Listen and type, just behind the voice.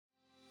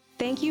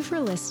Thank you for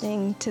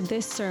listening to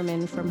this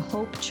sermon from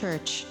Hope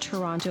Church,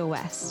 Toronto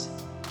West.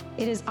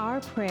 It is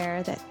our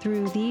prayer that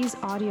through these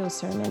audio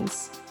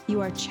sermons, you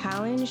are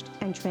challenged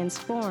and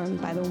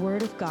transformed by the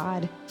Word of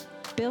God,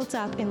 built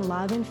up in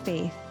love and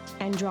faith,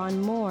 and drawn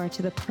more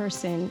to the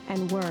person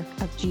and work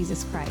of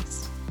Jesus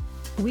Christ.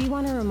 We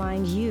want to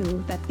remind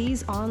you that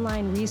these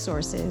online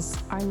resources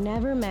are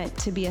never meant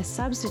to be a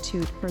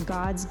substitute for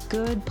God's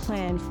good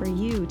plan for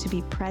you to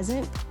be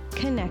present,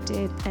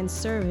 connected, and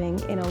serving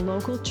in a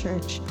local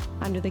church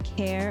under the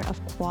care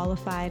of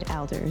qualified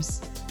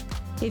elders.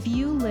 If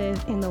you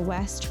live in the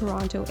West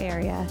Toronto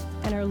area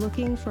and are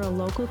looking for a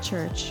local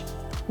church,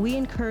 we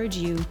encourage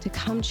you to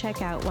come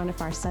check out one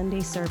of our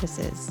Sunday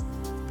services.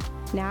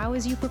 Now,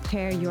 as you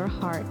prepare your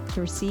heart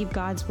to receive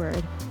God's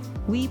word,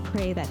 we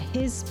pray that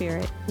His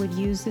Spirit would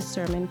use this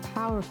sermon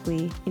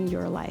powerfully in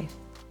your life.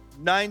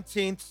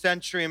 19th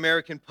century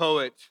American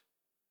poet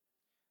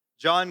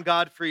John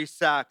Godfrey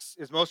Saxe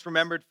is most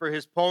remembered for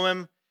his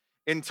poem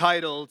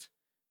entitled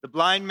The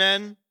Blind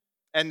Men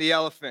and the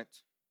Elephant.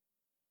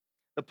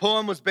 The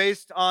poem was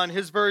based on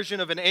his version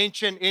of an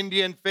ancient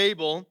Indian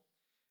fable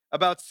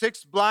about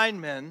 6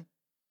 blind men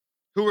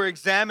who were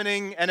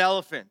examining an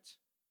elephant.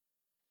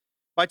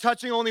 By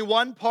touching only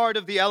one part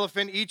of the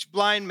elephant, each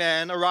blind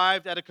man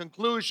arrived at a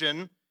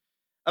conclusion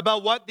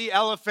about what the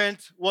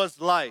elephant was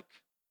like.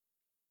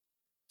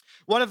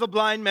 One of the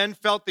blind men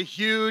felt the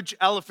huge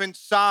elephant's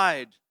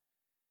side,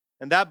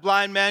 and that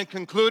blind man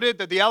concluded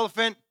that the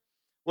elephant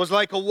was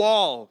like a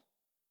wall.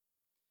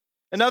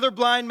 Another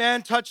blind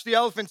man touched the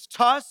elephant's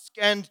tusk,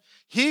 and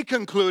he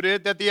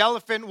concluded that the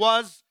elephant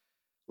was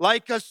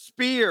like a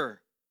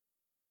spear.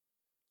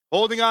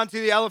 Holding on to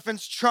the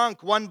elephant's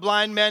trunk, one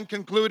blind man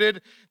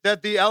concluded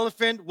that the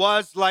elephant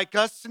was like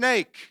a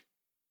snake.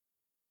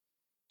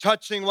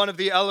 Touching one of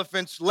the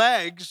elephant's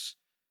legs,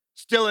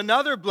 still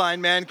another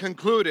blind man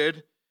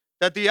concluded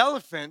that the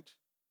elephant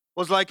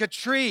was like a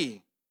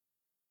tree.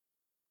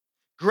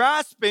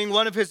 Grasping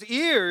one of his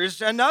ears,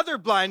 another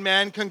blind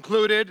man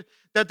concluded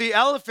that the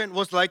elephant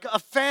was like a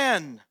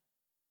fan.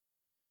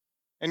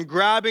 And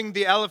grabbing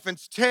the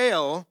elephant's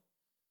tail,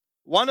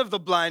 one of the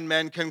blind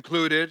men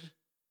concluded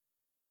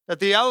that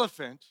the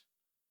elephant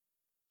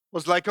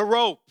was like a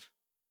rope.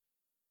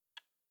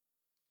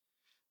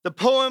 The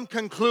poem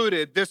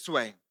concluded this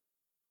way: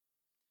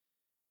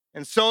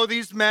 and so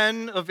these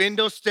men of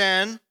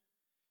Indostan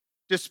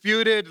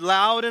disputed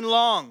loud and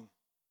long,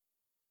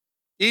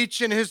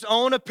 each in his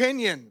own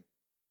opinion,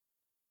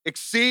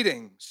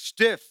 exceeding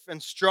stiff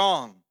and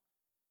strong,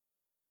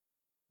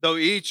 though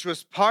each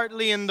was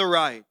partly in the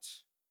right,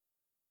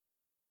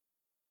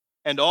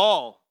 and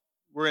all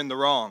were in the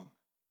wrong.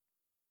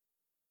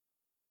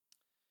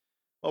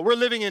 Well, we're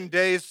living in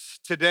days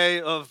today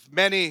of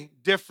many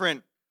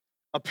different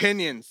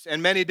opinions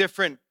and many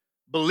different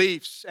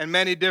beliefs and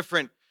many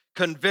different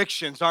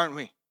convictions, aren't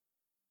we?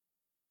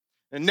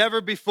 And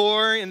never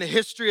before in the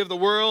history of the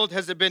world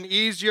has it been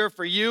easier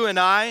for you and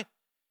I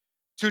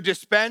to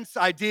dispense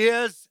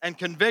ideas and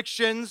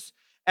convictions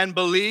and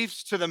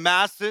beliefs to the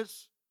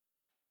masses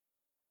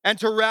and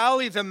to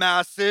rally the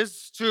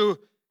masses to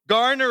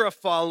garner a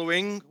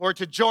following or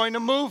to join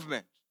a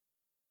movement.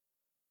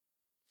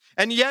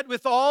 And yet,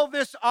 with all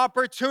this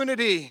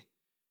opportunity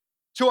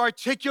to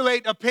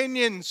articulate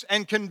opinions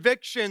and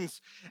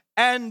convictions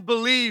and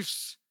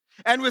beliefs,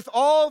 and with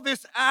all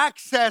this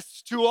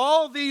access to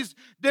all these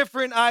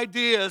different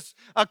ideas,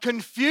 a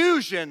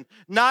confusion,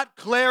 not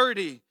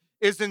clarity,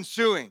 is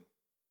ensuing.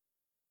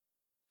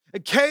 A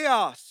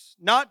chaos,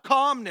 not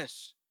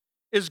calmness,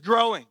 is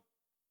growing.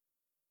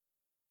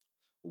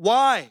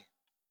 Why?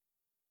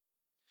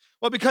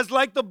 Well, because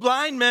like the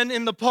blind men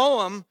in the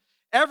poem,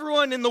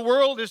 everyone in the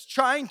world is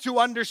trying to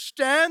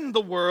understand the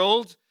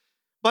world,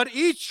 but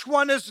each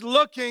one is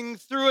looking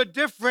through a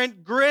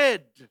different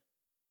grid.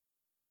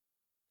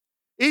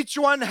 Each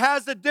one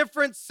has a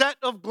different set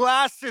of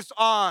glasses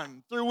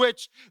on through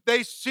which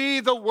they see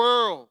the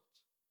world.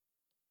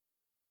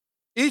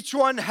 Each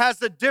one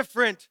has a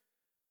different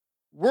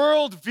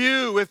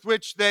worldview with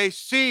which they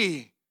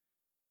see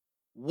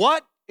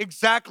what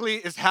exactly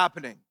is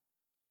happening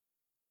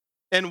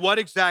and what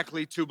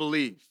exactly to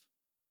believe.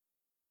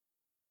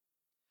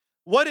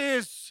 What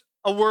is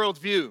a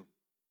worldview?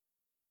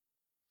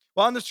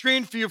 Well, on the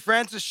screen for you,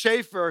 Francis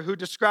Schaeffer, who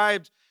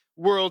described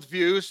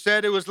worldview,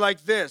 said it was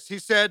like this. He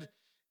said,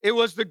 it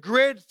was the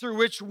grid through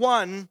which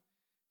one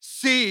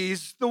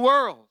sees the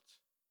world.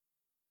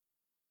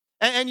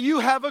 And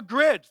you have a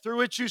grid through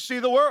which you see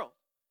the world.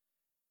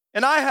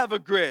 And I have a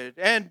grid,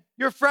 and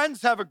your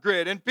friends have a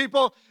grid, and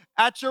people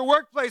at your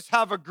workplace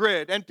have a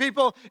grid, and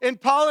people in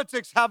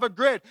politics have a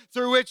grid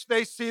through which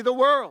they see the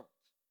world.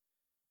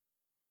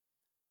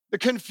 The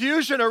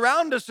confusion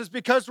around us is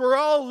because we're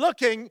all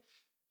looking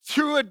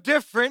through a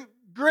different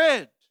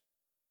grid.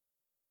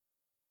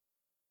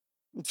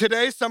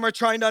 Today, some are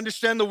trying to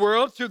understand the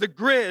world through the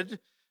grid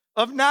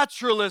of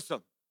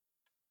naturalism,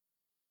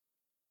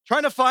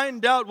 trying to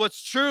find out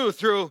what's true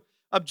through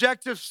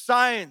objective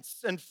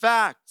science and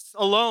facts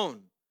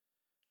alone.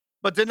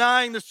 but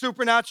denying the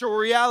supernatural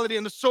reality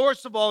and the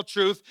source of all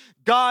truth,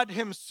 God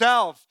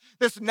himself.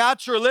 This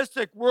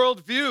naturalistic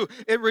worldview,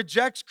 it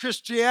rejects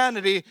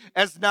Christianity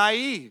as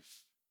naive.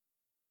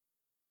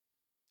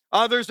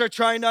 Others are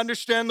trying to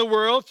understand the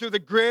world through the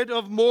grid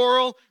of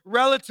moral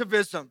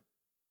relativism,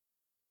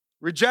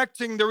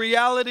 rejecting the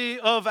reality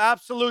of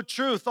absolute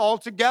truth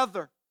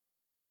altogether,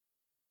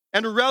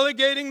 and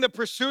relegating the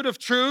pursuit of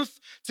truth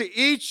to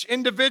each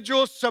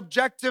individual's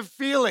subjective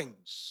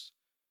feelings.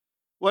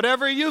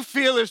 Whatever you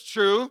feel is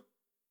true,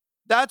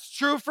 that's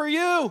true for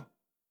you.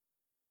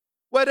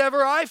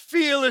 Whatever I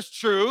feel is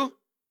true,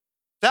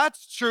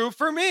 that's true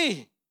for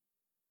me.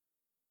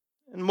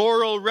 And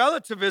moral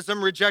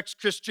relativism rejects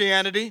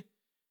Christianity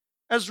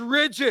as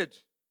rigid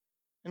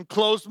and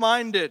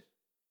closed-minded.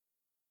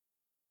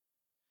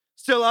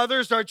 Still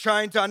others are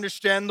trying to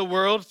understand the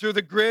world through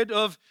the grid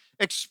of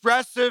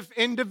expressive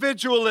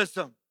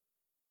individualism.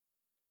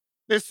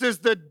 This is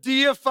the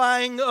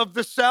deifying of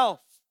the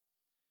self,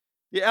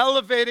 the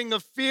elevating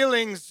of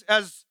feelings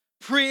as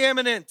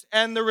preeminent,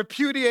 and the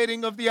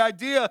repudiating of the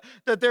idea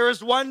that there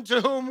is one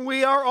to whom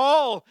we are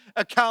all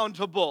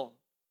accountable.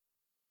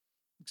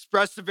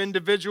 Expressive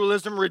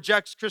individualism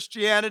rejects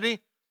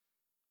Christianity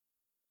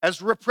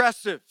as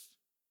repressive.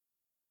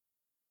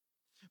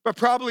 But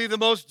probably the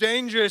most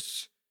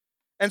dangerous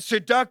and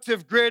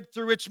seductive grid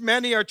through which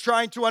many are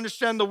trying to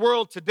understand the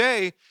world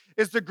today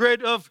is the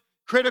grid of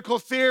critical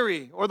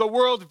theory, or the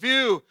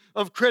worldview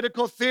of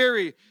critical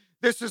theory.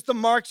 This is the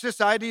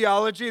Marxist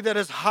ideology that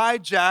has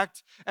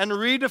hijacked and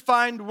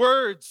redefined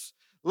words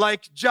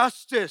like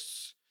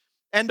justice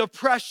and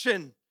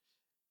oppression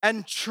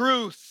and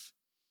truth.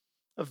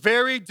 A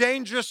very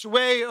dangerous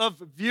way of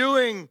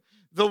viewing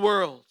the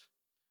world,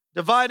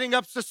 dividing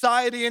up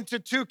society into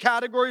two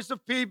categories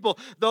of people: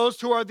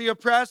 those who are the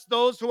oppressed,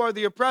 those who are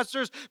the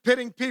oppressors,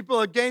 pitting people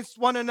against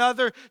one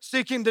another,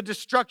 seeking the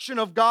destruction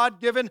of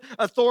God-given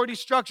authority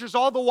structures,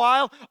 all the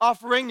while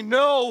offering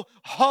no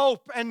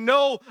hope and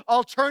no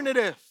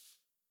alternative.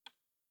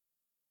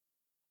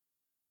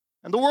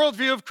 And the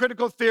worldview of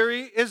critical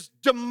theory is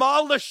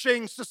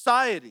demolishing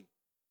society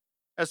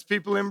as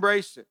people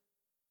embrace it.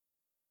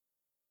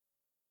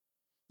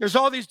 There's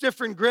all these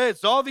different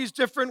grids, all these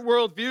different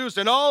worldviews,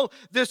 and all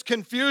this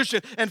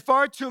confusion. And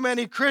far too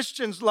many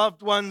Christians,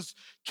 loved ones,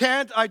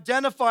 can't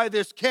identify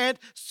this, can't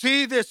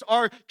see this,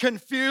 are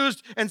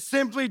confused, and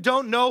simply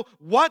don't know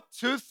what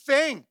to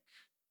think.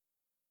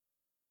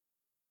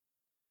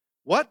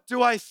 What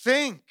do I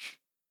think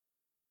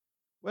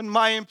when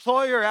my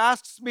employer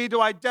asks me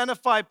to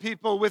identify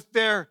people with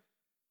their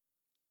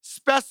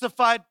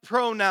specified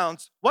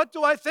pronouns? What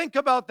do I think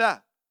about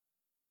that?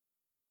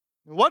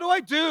 What do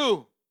I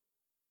do?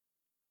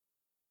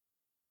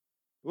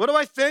 What do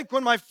I think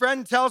when my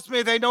friend tells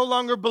me they no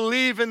longer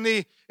believe in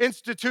the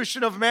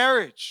institution of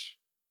marriage?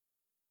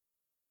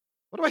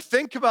 What do I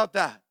think about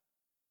that?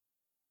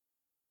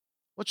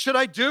 What should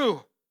I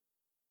do?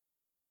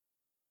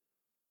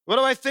 What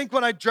do I think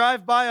when I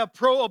drive by a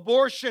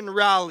pro-abortion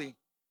rally?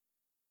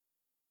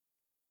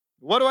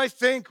 What do I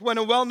think when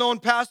a well-known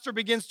pastor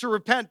begins to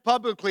repent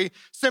publicly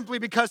simply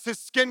because his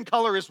skin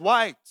color is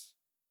white?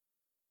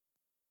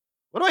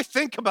 What do I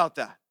think about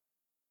that?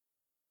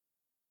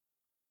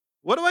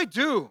 What do I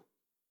do?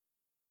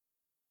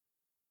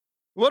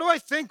 What do I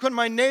think when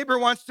my neighbor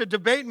wants to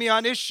debate me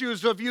on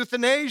issues of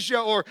euthanasia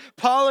or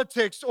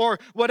politics or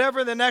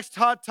whatever the next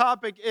hot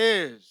topic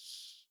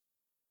is?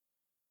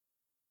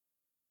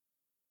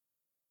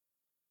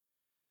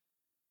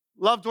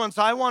 Loved ones,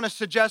 I want to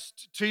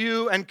suggest to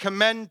you and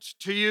commend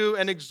to you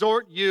and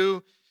exhort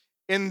you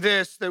in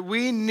this, that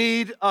we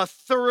need a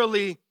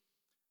thoroughly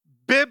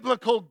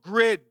biblical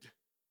grid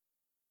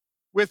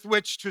with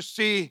which to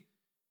see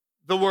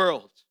the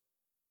world.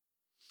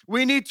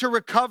 We need to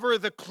recover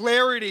the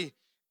clarity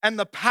and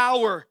the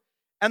power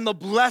and the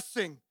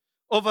blessing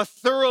of a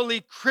thoroughly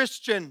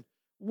Christian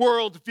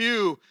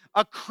worldview,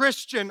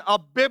 a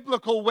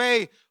biblical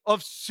way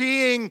of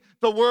seeing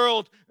the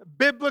world,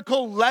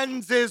 biblical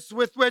lenses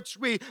with which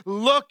we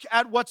look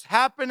at what's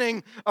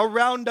happening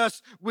around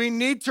us. We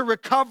need to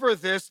recover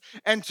this,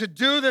 and to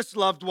do this,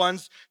 loved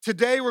ones,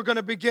 today we're going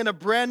to begin a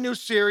brand new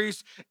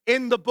series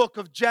in the book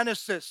of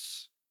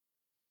Genesis.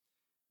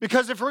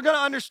 Because if we're going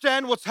to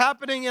understand what's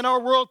happening in our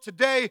world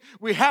today,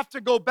 we have to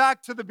go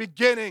back to the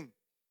beginning.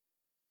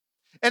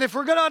 And if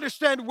we're going to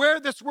understand where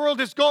this world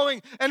is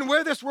going and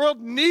where this world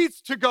needs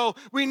to go,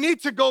 we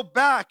need to go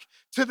back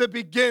to the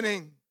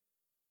beginning.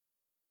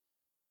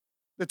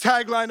 The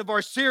tagline of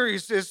our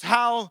series is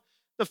how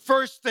the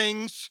first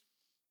things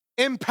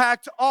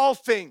impact all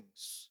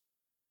things.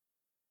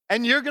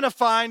 And you're going to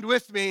find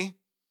with me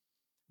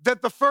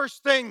that the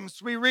first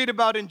things we read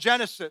about in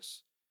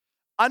Genesis,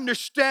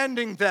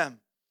 understanding them,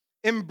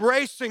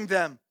 embracing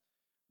them,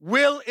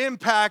 will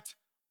impact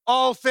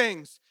all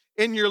things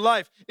in your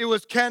life. It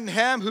was Ken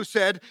Ham who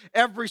said,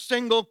 every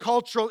single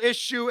cultural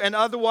issue and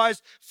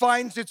otherwise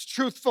finds its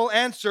truthful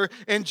answer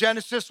in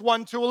Genesis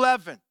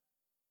 1-11. If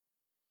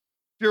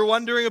you're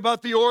wondering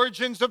about the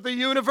origins of the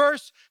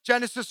universe,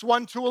 Genesis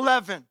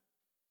 1-11.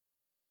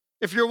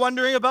 If you're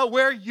wondering about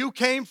where you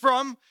came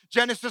from,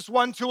 Genesis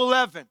 1 to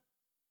 11.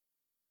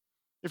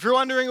 If you're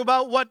wondering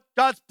about what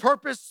God's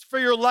purpose for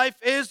your life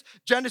is,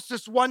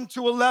 Genesis 1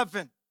 to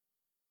 11.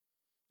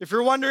 If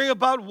you're wondering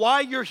about why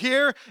you're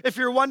here, if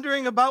you're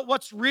wondering about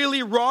what's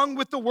really wrong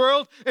with the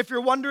world, if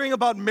you're wondering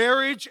about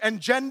marriage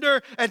and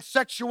gender and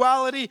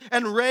sexuality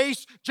and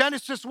race,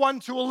 Genesis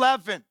 1 to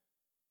 11.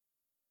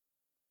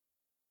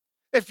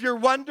 If you're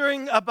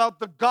wondering about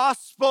the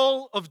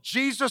gospel of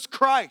Jesus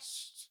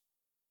Christ,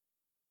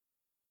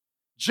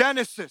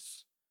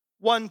 Genesis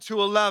 1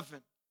 to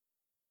 11.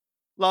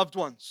 Loved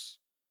ones,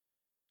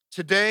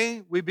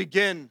 today we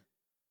begin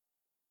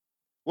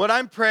what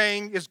I'm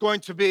praying is going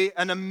to be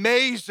an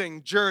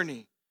amazing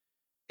journey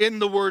in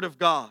the Word of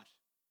God.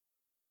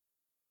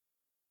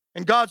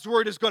 And God's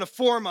Word is going to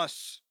form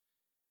us.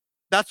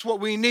 That's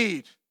what we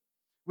need.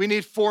 We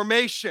need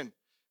formation.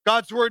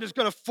 God's Word is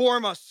going to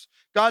form us.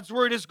 God's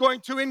Word is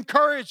going to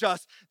encourage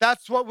us.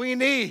 That's what we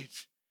need.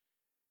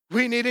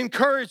 We need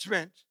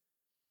encouragement.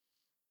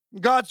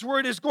 God's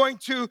Word is going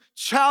to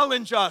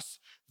challenge us.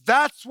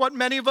 That's what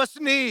many of us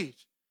need.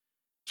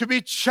 To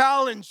be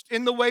challenged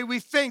in the way we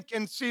think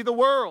and see the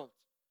world.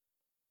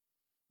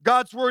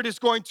 God's Word is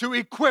going to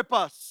equip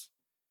us.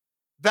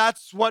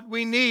 That's what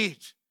we need.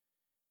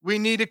 We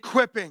need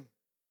equipping.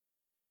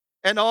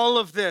 And all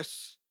of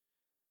this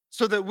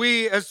so that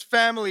we as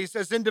families,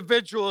 as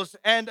individuals,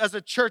 and as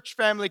a church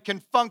family can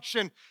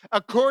function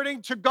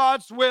according to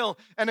God's will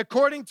and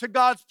according to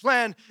God's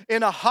plan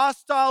in a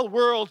hostile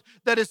world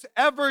that is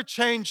ever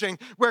changing,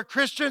 where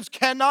Christians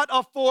cannot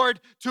afford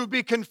to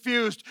be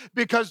confused,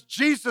 because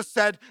Jesus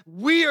said,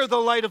 we are the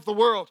light of the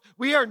world.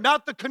 We are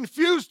not the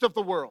confused of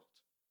the world.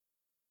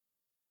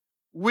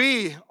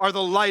 We are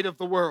the light of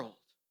the world.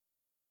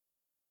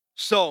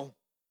 So,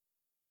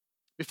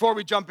 before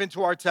we jump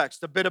into our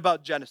text, a bit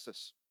about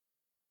Genesis.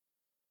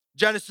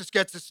 Genesis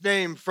gets its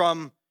name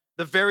from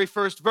the very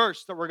first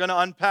verse that we're going to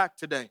unpack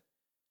today.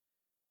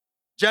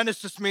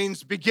 Genesis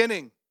means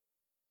beginning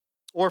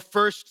or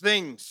first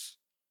things.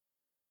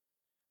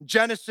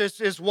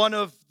 Genesis is one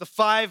of the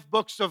 5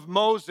 books of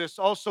Moses,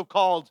 also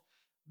called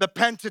the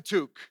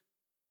Pentateuch.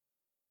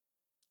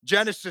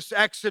 Genesis,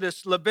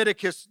 Exodus,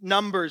 Leviticus,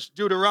 Numbers,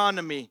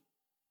 Deuteronomy.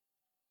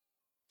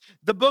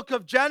 The book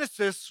of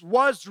Genesis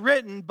was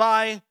written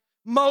by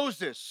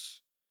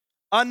Moses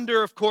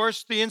under, of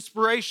course, the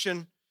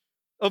inspiration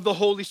of the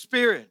Holy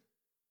Spirit.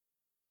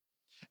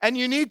 And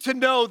you need to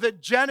know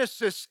that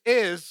Genesis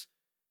is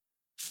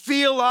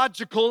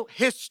theological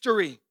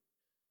history.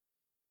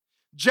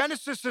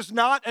 Genesis is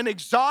not an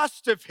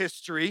exhaustive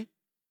history,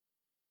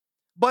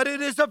 but it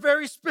is a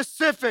very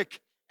specific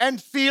and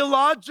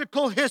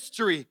theological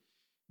history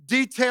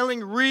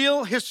detailing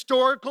real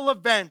historical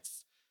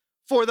events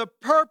for the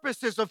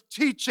purposes of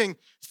teaching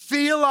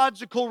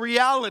theological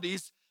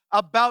realities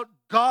about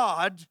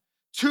God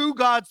to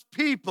God's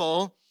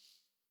people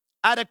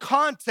at a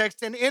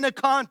context and in a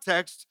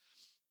context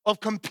of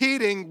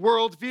competing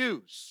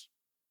worldviews.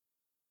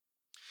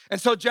 And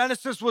so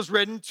Genesis was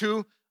written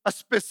to a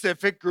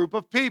specific group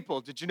of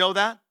people. Did you know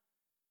that?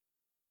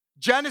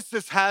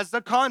 Genesis has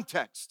a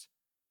context.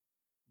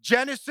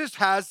 Genesis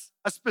has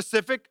a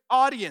specific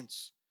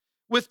audience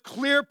with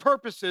clear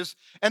purposes,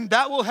 and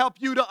that will help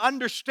you to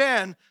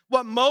understand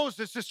what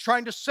Moses is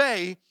trying to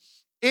say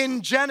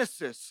in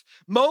Genesis.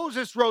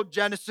 Moses wrote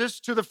Genesis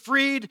to the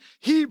freed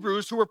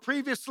Hebrews who were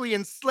previously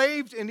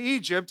enslaved in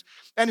Egypt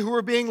and who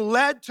were being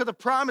led to the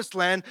promised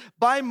land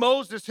by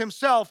Moses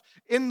himself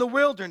in the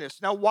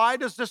wilderness. Now, why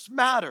does this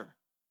matter?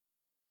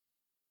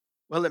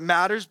 Well, it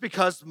matters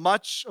because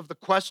much of the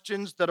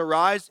questions that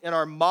arise in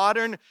our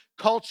modern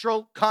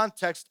cultural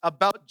context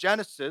about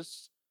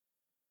Genesis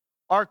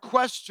are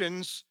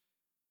questions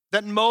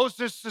that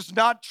Moses is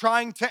not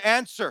trying to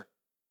answer.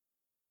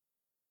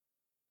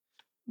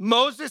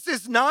 Moses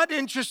is not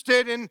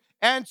interested in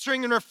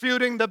answering and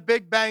refuting the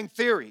Big Bang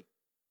Theory.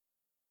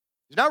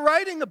 He's not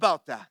writing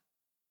about that.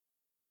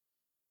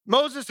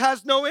 Moses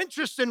has no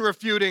interest in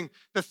refuting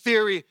the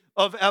theory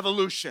of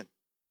evolution.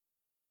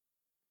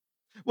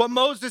 What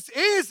Moses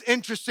is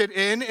interested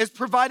in is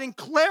providing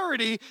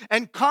clarity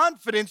and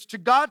confidence to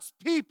God's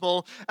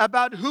people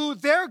about who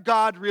their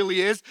God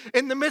really is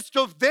in the midst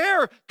of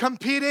their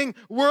competing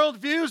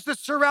worldviews that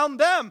surround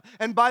them.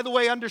 And by the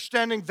way,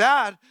 understanding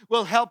that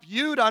will help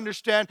you to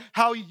understand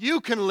how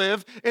you can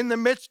live in the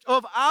midst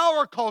of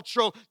our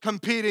cultural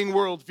competing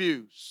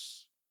worldviews.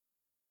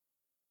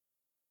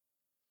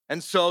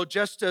 And so,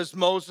 just as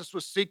Moses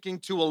was seeking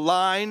to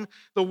align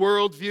the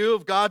worldview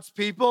of God's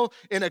people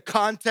in a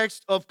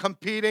context of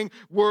competing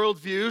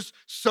worldviews,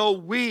 so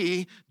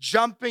we,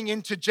 jumping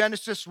into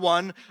Genesis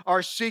 1,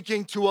 are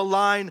seeking to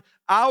align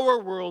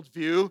our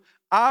worldview,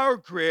 our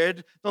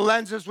grid, the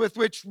lenses with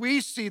which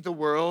we see the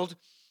world,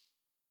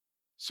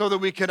 so that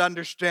we can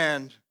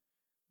understand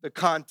the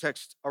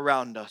context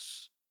around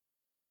us.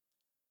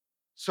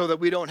 So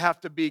that we don't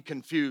have to be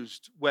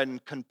confused when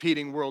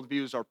competing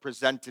worldviews are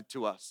presented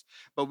to us,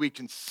 but we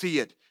can see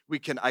it, we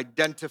can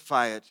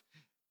identify it,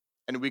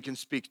 and we can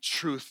speak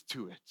truth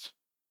to it.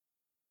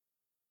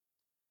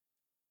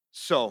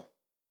 So,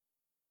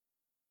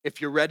 if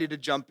you're ready to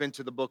jump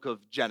into the book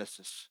of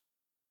Genesis,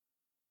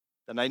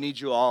 then I need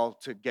you all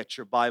to get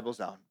your Bibles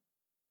out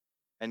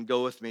and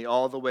go with me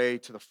all the way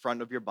to the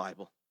front of your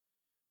Bible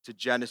to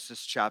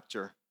Genesis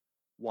chapter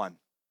 1.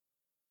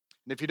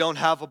 And if you don't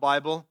have a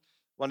Bible,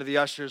 one of the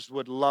ushers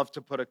would love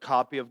to put a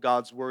copy of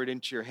God's word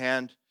into your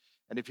hand.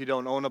 And if you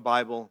don't own a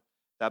Bible,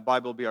 that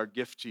Bible will be our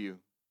gift to you.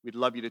 We'd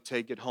love you to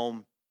take it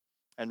home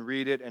and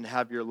read it and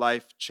have your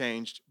life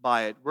changed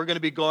by it. We're going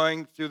to be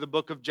going through the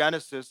book of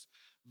Genesis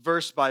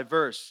verse by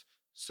verse.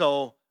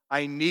 So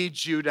I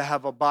need you to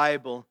have a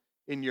Bible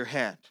in your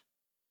hand.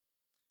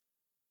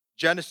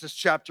 Genesis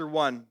chapter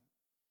 1,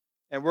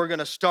 and we're going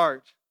to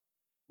start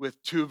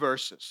with 2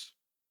 verses.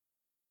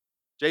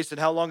 Jason,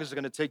 how long is it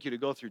going to take you to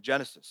go through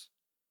Genesis?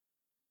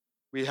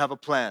 We have a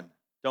plan.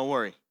 Don't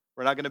worry.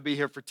 We're not going to be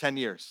here for 10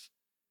 years.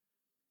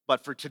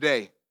 But for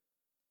today,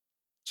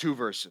 2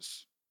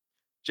 verses.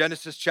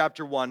 Genesis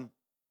chapter 1,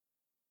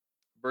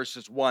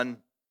 verses 1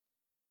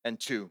 and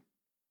 2.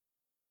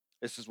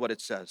 This is what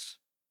it says.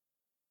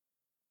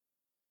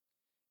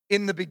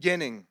 In the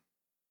beginning,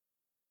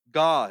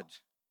 God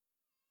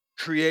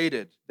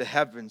created the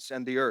heavens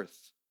and the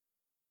earth.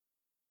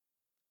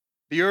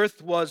 The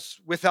earth was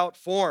without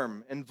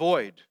form and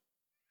void,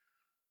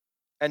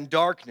 and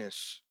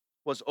darkness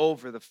was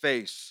over the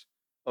face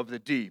of the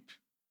deep.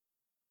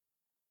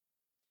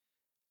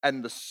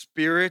 And the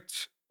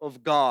Spirit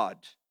of God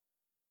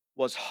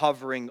was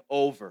hovering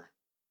over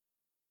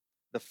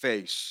the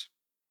face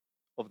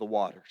of the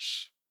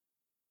waters.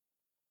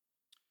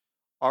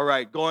 All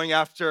right, going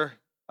after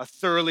a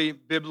thoroughly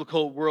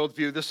biblical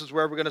worldview, this is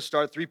where we're going to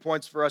start. 3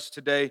 points for us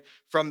today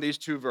from these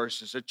 2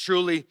 verses. A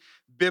truly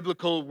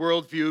biblical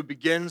worldview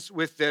begins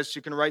with this.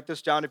 You can write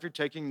this down if you're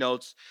taking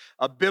notes.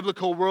 A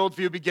biblical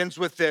worldview begins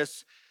with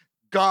this: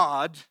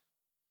 God,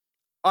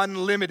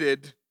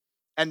 unlimited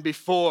and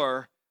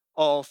before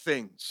all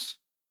things.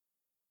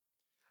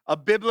 A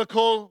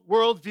biblical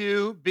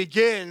worldview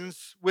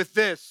begins with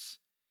this: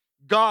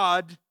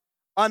 God,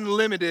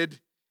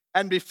 unlimited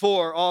and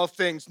before all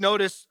things.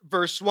 Notice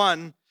verse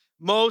 1.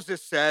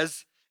 Moses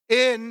says,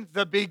 in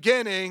the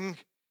beginning,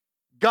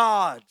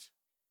 God.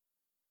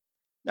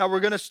 Now we're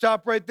going to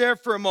stop right there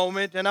for a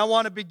moment, and I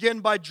want to begin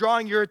by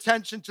drawing your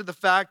attention to the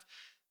fact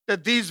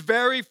that these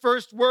very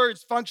first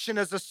words function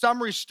as a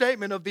summary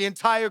statement of the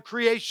entire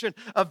creation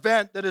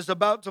event that is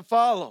about to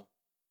follow.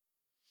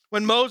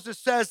 When Moses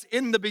says,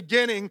 in the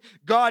beginning,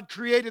 God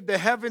created the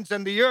heavens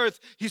and the earth,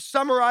 he's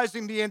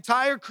summarizing the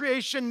entire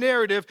creation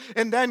narrative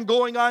and then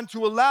going on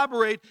to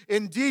elaborate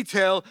in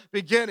detail,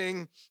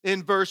 beginning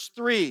in verse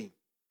 3.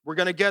 We're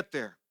going to get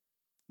there.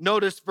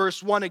 Notice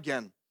verse 1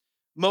 again.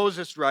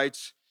 Moses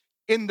writes,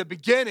 in the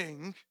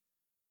beginning,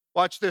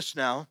 watch this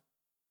now,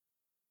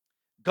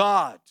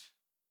 God.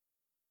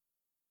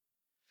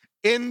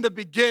 In the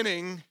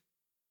beginning,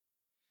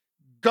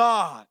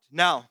 God.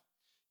 Now,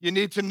 you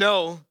need to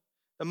know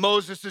that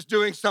Moses is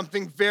doing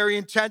something very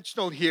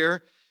intentional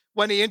here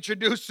when he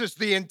introduces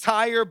the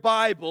entire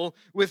Bible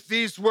with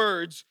these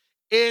words,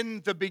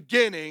 in the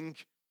beginning,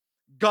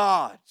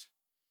 God.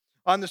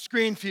 On the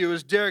screen for you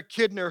is Derek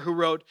Kidner, who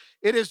wrote,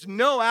 it is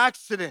no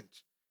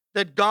accident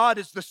that God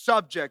is the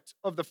subject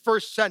of the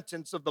first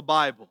sentence of the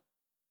Bible.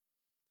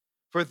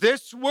 For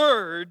this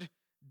word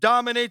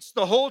dominates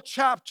the whole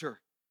chapter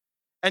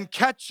and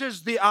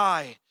catches the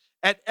eye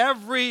at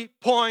every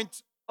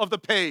point of the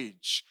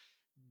page.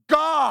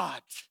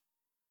 God.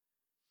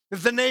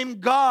 The name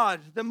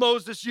God that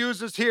Moses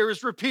uses here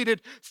is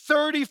repeated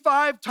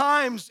 35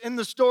 times in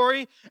the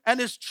story and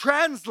is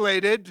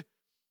translated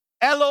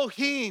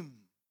Elohim.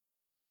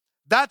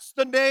 That's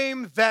the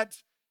name that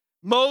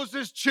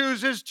Moses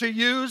chooses to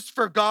use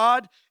for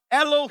God.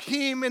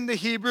 Elohim in the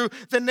Hebrew.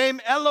 The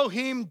name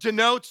Elohim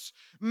denotes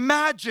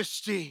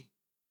majesty.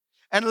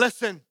 And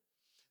listen,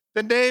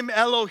 the name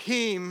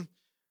Elohim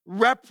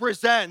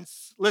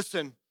represents,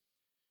 listen,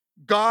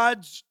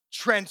 God's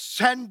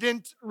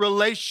transcendent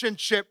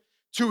relationship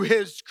to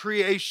his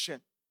creation.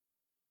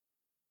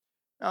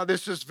 Now,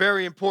 this is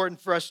very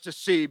important for us to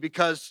see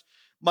because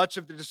much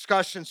of the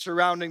discussion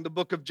surrounding the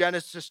book of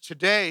Genesis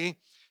today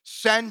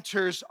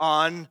centers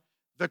on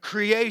the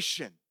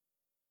creation.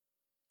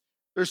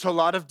 There's a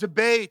lot of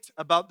debate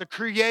about the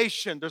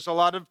creation. There's a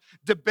lot of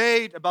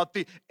debate about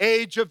the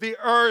age of the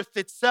earth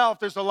itself.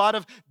 There's a lot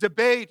of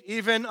debate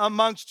even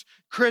amongst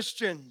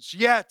Christians.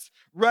 Yet,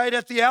 right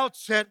at the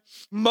outset,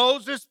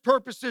 Moses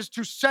purposes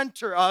to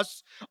center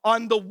us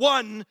on the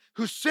one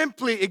who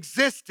simply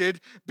existed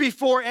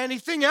before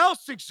anything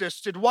else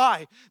existed.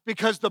 Why?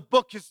 Because the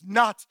book is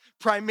not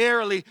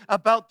primarily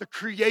about the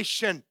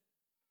creation.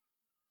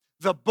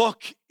 The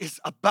book is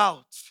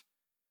about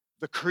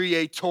the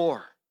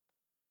Creator.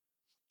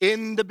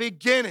 In the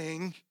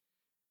beginning,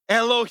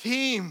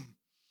 Elohim,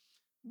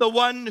 the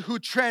one who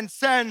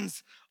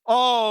transcends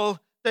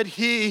all that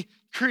he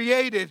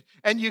created.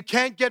 And you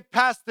can't get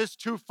past this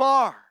too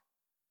far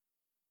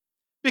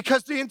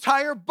because the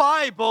entire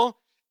Bible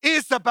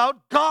is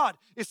about God.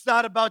 It's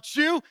not about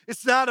you.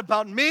 It's not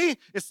about me.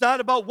 It's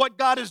not about what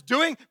God is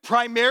doing.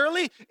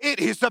 Primarily, it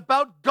is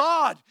about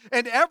God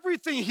and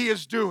everything he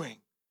is doing.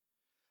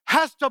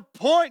 has to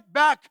point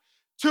back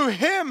to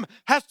him,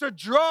 has to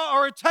draw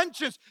our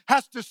attentions,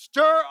 has to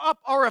stir up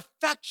our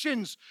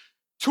affections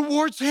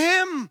towards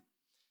him.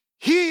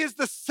 He is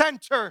the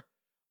center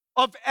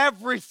of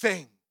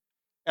everything.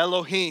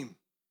 Elohim.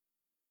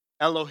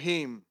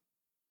 Elohim.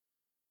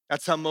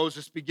 That's how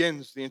Moses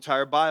begins the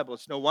entire Bible.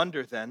 It's no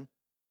wonder then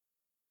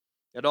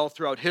that all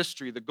throughout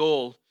history, the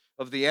goal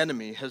of the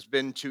enemy has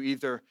been to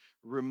either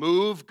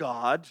remove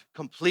God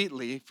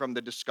completely from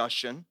the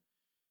discussion,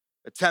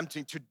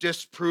 attempting to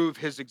disprove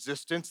his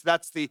existence.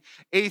 That's the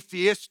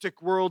atheistic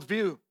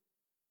worldview.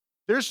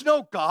 There's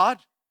no God.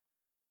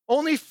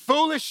 Only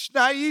foolish,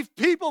 naive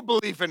people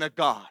believe in a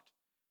God.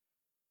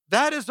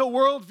 That is a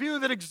worldview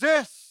that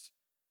exists.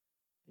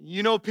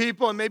 You know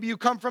people, and maybe you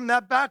come from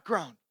that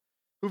background,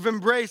 who've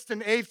embraced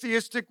an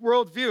atheistic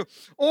worldview.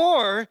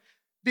 Or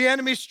the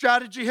enemy's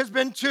strategy has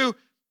been to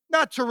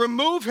not to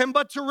remove him,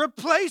 but to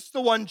replace the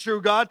one true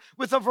God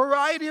with a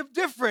variety of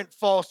different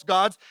false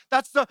gods.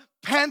 That's the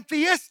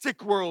pantheistic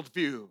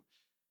worldview.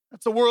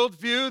 That's a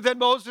worldview that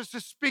Moses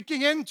is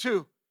speaking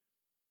into.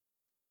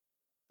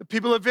 The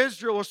people of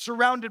Israel were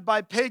surrounded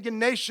by pagan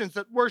nations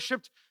that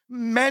worshiped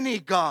many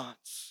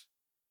gods.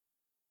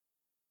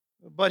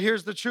 But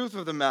here's the truth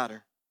of the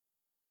matter.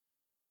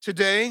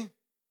 Today,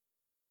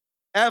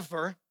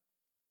 ever,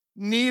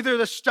 neither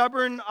the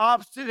stubborn,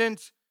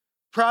 obstinate,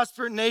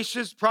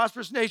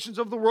 prosperous nations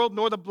of the world,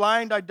 nor the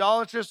blind,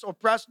 idolatrous,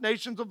 oppressed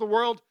nations of the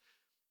world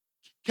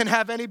can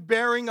have any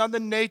bearing on the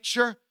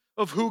nature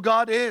of who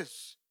God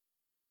is.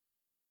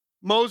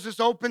 Moses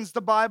opens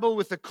the Bible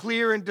with a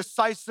clear and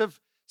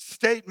decisive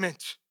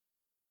statement.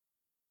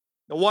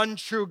 The one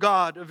true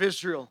God of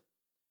Israel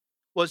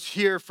was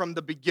here from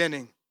the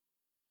beginning.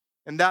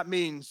 And that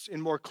means,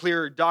 in more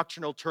clear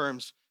doctrinal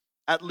terms,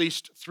 at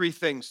least three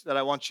things that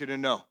I want you to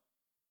know.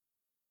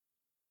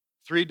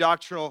 Three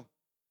doctrinal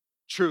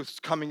truths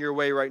coming your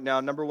way right now.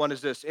 Number one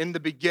is this. In the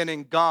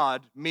beginning,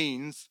 God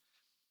means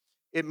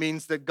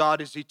that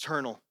God is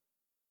eternal.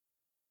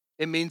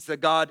 It means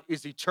that God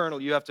is eternal.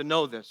 You have to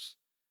know this.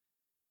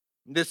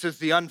 This is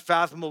the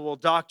unfathomable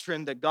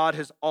doctrine that God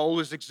has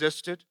always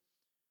existed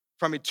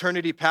from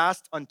eternity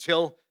past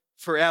until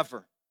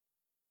forever.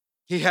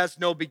 He has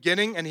no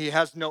beginning and he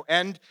has no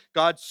end.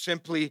 God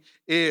simply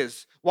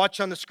is. Watch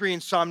on the screen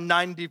Psalm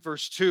 90,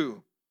 verse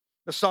 2.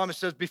 The psalmist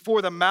says,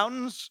 before the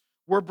mountains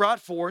were brought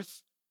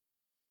forth,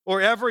 or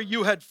ever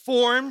you had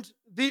formed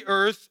the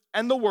earth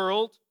and the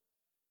world,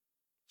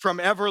 from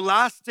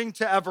everlasting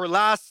to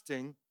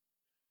everlasting,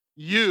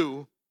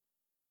 you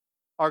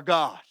are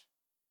God.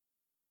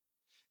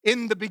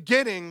 In the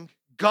beginning,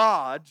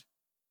 God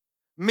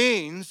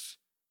means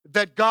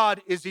that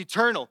God is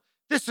eternal.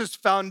 This is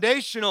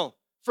foundational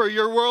for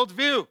your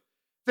worldview.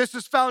 This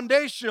is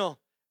foundational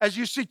as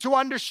you seek to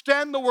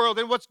understand the world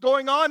and what's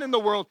going on in the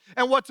world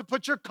and what to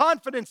put your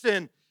confidence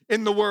in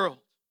the world.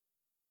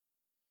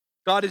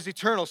 God is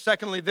eternal.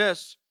 Secondly,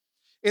 this,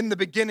 in the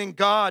beginning,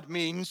 God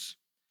means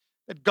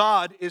that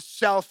God is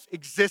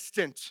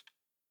self-existent.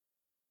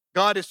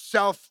 God is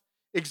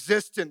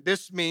self-existent.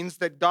 This means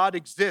that God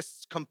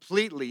exists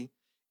completely,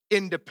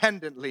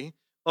 independently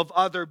of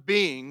other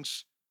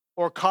beings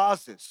or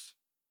causes.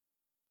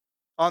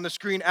 On the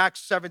screen,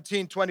 Acts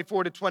 17,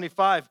 24 to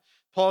 25,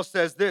 Paul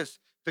says this,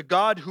 the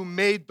God who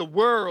made the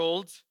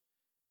world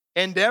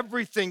and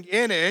everything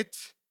in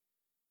it,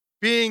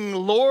 being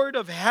Lord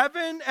of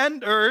heaven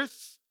and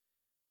earth,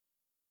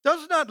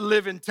 does not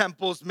live in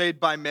temples made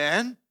by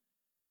man,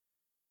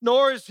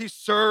 nor is he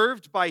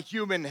served by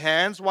human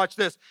hands. Watch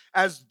this.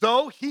 As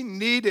though he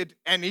needed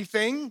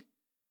anything,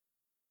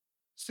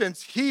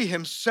 since he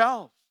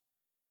himself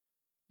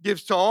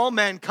gives to all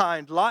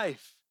mankind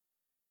life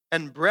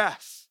and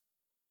breath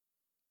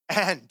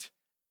and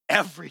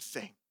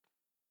everything.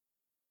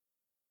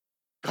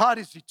 God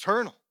is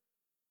eternal.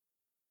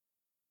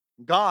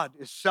 God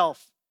is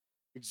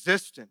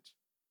self-existent.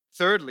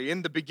 Thirdly,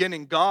 in the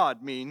beginning,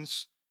 God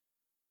means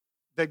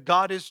that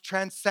God is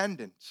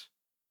transcendent.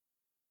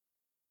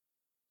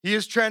 He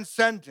is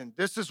transcendent.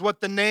 This is what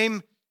the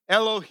name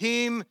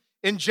Elohim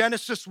in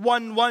Genesis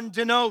 1:1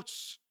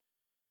 denotes.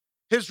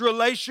 His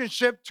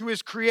relationship to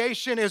his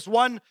creation is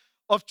one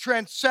of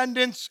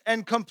transcendence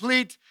and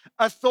complete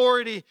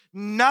authority.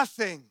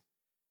 Nothing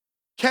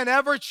can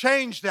ever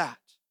change that.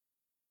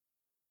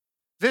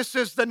 This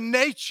is the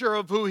nature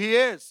of who he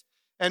is.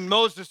 And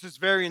Moses is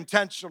very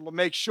intentional to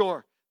make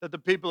sure that the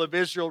people of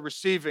Israel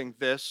receiving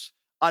this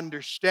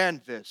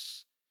understand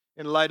this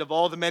in light of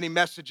all the many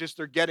messages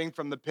they're getting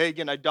from the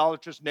pagan,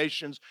 idolatrous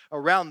nations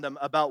around them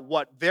about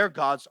what their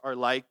gods are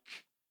like.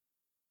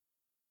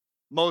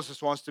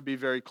 Moses wants to be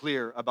very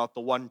clear about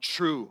the one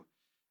true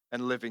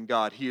and living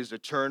God. He is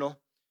eternal,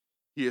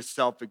 he is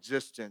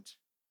self-existent,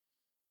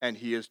 and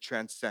he is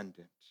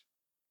transcendent.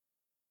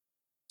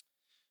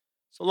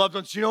 So, loved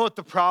ones, you know what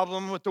the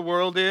problem with the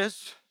world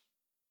is?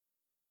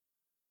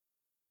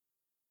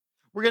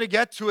 We're going to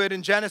get to it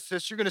in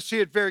Genesis. You're going to see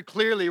it very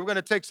clearly. We're going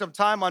to take some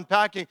time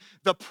unpacking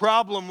the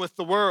problem with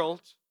the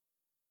world.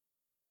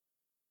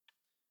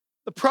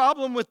 The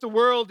problem with the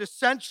world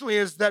essentially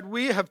is that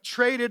we have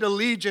traded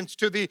allegiance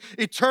to the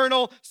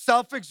eternal,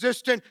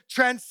 self-existent,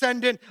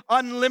 transcendent,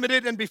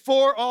 unlimited, and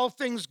before all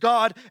things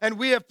God, and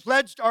we have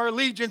pledged our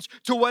allegiance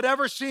to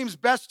whatever seems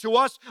best to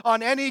us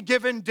on any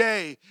given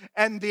day.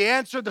 And the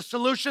answer, the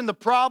solution, the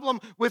problem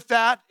with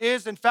that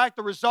is, in fact,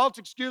 the result,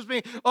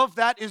 of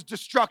that is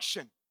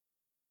destruction.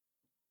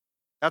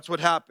 That's what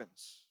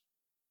happens.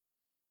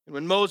 And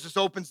when Moses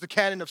opens the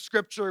canon of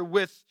Scripture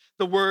with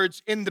the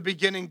words, "In the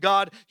beginning,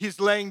 God," he's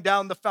laying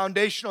down the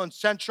foundational and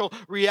central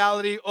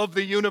reality of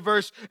the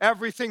universe.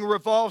 Everything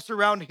revolves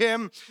around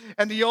him,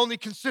 and the only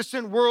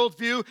consistent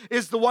worldview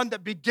is the one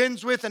that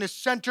begins with and is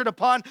centered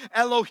upon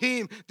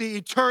Elohim, the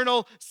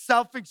eternal,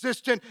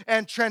 self-existent,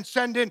 and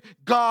transcendent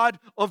God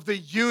of the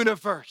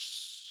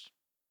universe.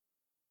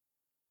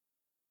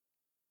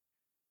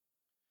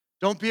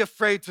 Don't be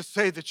afraid to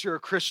say that you're a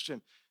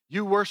Christian.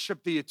 You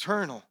worship the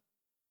eternal,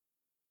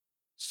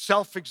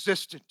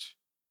 self-existent,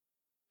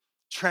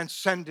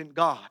 transcendent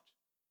God.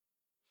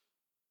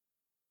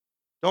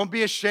 Don't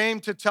be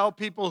ashamed to tell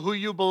people who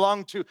you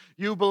belong to.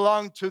 You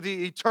belong to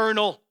the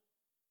eternal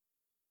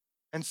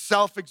and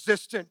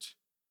self-existent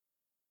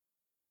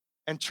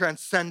and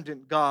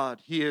transcendent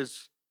God. He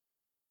is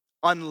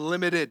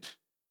unlimited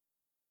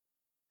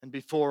and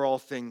before all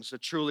things. A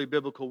truly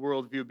biblical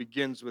worldview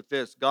begins with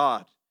this: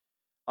 God,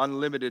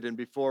 unlimited and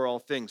before all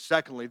things.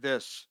 Secondly,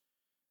 this.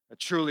 A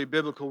truly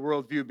biblical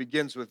worldview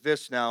begins with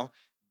this now: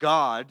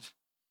 God,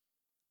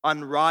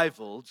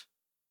 unrivaled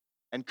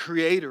and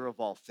creator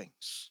of all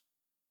things.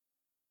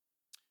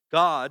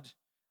 God,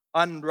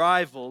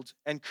 unrivaled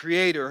and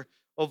creator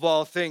of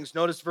all things.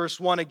 Notice verse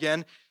 1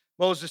 again.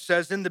 Moses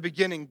says, "In the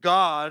beginning,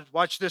 God,"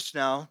 watch this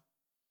now,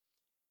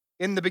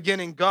 "in the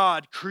beginning,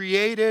 God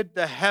created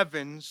the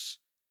heavens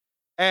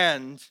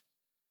and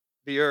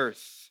the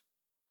earth."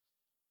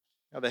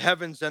 Now, the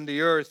heavens and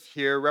the earth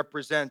here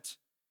represent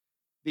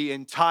the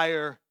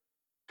entire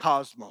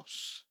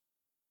cosmos.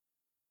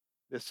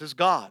 This is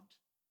God.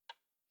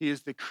 He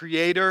is the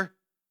creator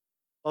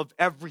of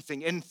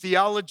everything. In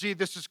theology,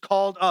 this is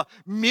called a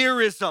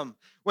merism.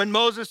 When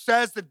Moses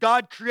says that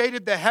God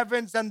created the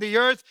heavens and the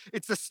earth,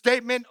 it's a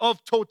statement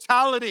of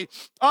totality,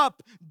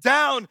 up,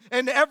 down,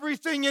 and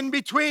everything in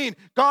between.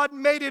 God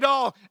made it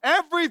all.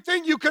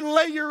 Everything you can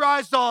lay your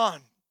eyes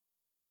on.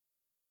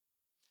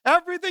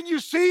 Everything you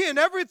see and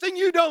everything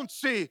you don't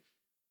see.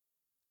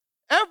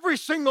 Every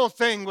single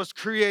thing was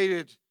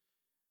created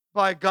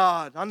by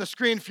God. On the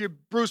screen for you,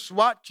 Bruce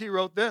Watke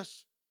wrote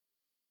this.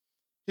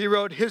 He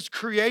wrote, "His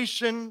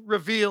creation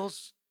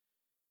reveals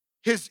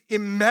his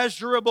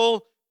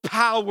immeasurable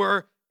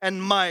power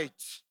and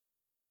might,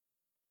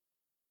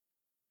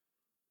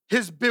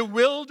 his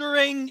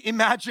bewildering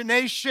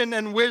imagination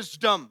and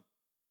wisdom,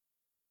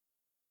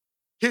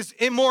 his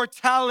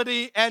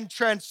immortality and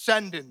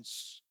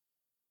transcendence,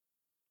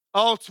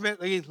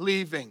 ultimately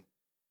leaving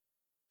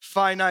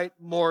finite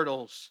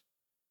mortals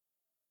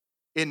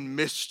in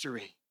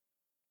mystery."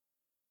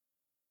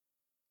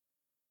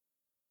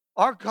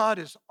 Our God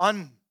is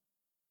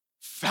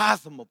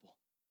unfathomable.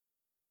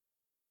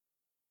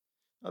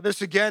 Now,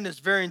 this again is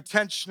very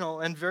intentional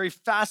and very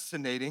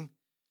fascinating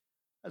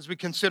as we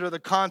consider the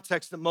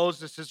context that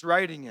Moses is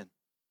writing in.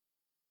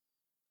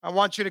 I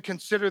want you to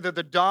consider that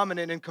the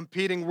dominant and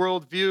competing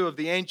worldview of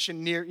the ancient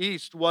Near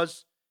East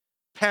was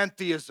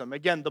pantheism.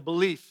 Again, the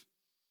belief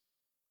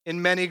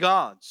in many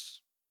gods.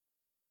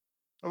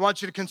 I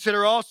want you to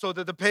consider also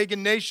that the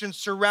pagan nations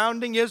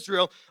surrounding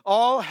Israel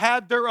all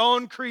had their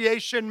own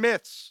creation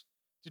myths.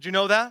 Did you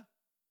know that?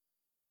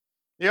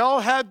 They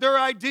all had their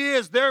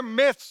ideas, their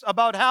myths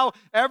about how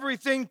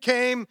everything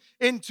came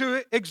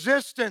into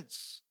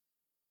existence.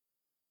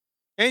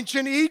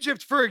 Ancient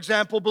Egypt, for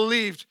example,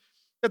 believed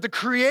that the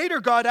creator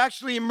God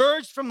actually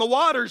emerged from the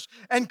waters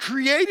and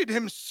created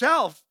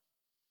himself,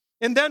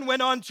 and then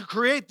went on to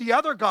create the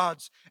other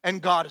gods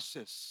and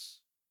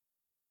goddesses.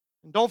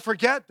 And don't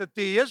forget that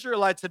the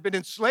Israelites had been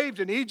enslaved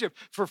in Egypt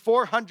for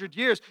 400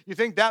 years. You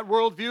think that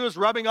worldview is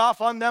rubbing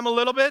off on them a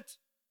little bit?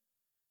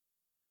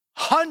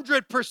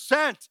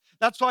 100%.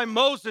 That's why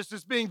Moses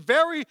is being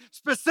very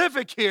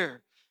specific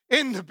here.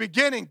 In the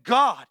beginning,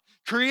 God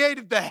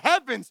created the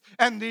heavens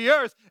and the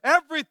earth,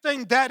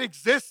 everything that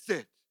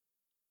existed.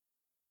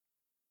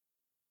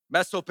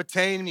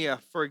 Mesopotamia,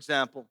 for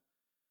example,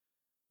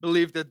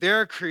 believed that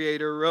their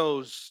creator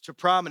rose to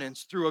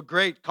prominence through a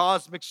great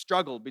cosmic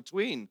struggle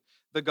between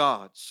the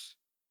gods.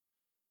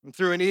 And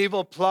through an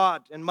evil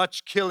plot and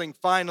much killing,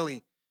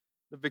 finally,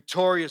 the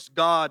victorious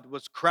God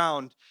was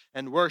crowned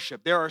and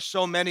worshiped. There are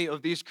so many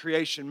of these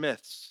creation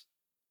myths.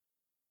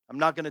 I'm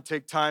not going to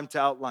take time to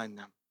outline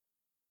them.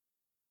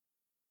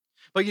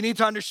 But you need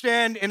to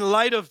understand, in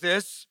light of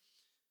this,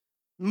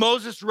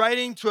 Moses,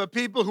 writing to a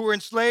people who were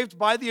enslaved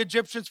by the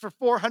Egyptians for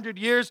 400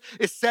 years,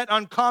 is set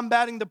on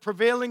combating the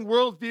prevailing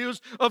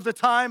worldviews of the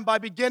time by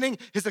beginning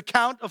his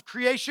account of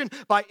creation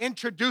by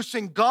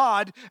introducing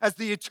God as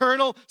the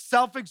eternal,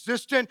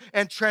 self-existent,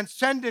 and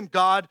transcendent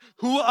God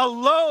who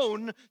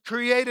alone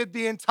created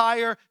the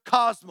entire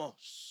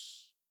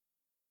cosmos.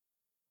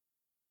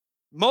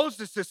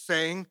 Moses is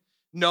saying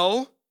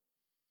No.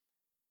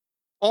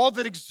 All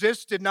that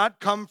exists did not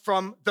come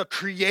from the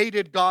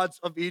created gods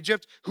of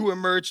Egypt who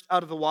emerged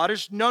out of the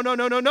waters. No, no,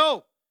 no, no,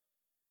 no.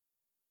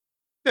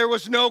 There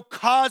was no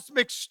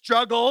cosmic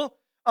struggle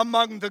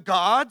among the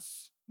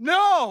gods.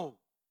 No.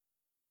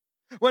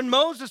 When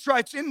Moses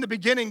writes, in the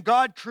beginning,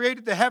 God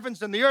created the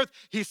heavens and the earth,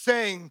 he's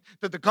saying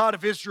that the God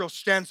of Israel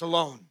stands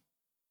alone.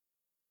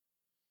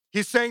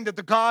 He's saying that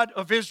the God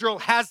of Israel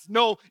has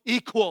no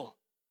equal.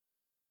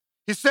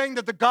 He's saying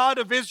that the God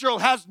of Israel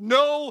has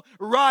no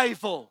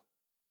rival.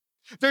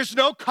 There's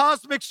no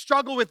cosmic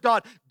struggle with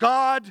God.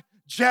 God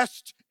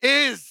just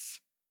is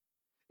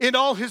in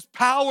all his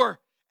power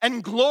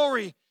and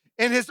glory,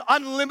 in his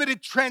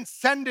unlimited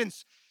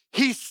transcendence.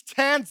 He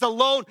stands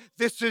alone.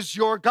 This is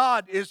your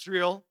God,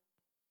 Israel.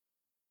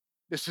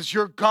 This is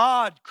your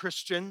God,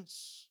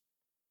 Christians.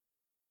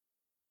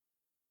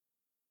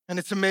 And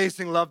it's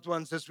amazing, loved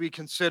ones, as we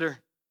consider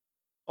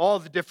all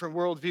the different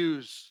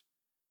worldviews,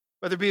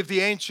 whether it be of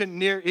the ancient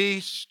Near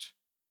East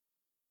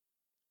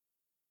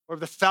or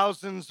the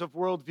thousands of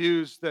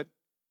worldviews that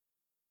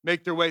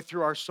make their way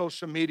through our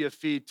social media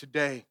feed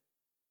today.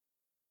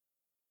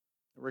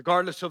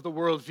 Regardless of the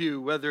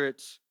worldview, whether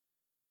it's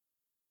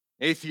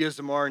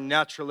atheism or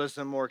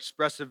naturalism or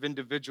expressive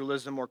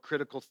individualism or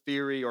critical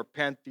theory or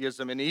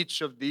pantheism, in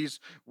each of these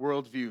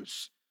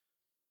worldviews,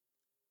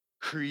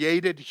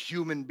 created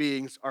human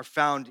beings are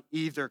found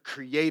either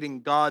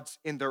creating gods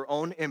in their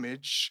own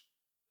image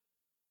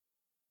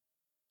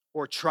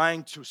or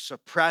trying to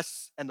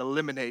suppress and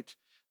eliminate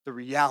the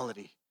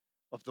reality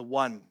of the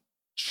one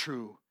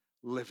true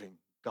living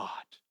God.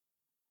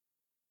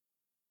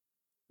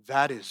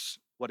 That is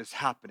what is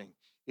happening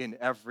in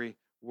every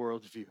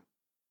worldview.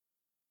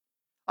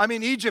 I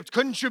mean, Egypt,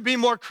 couldn't you be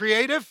more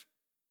creative?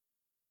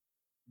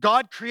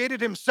 God created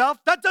himself?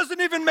 That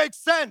doesn't even make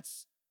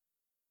sense.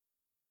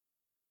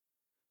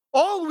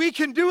 All we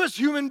can do as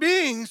human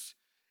beings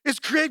is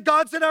create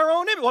gods in our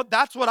own image. Well,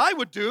 that's what I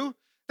would do.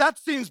 That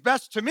seems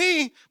best to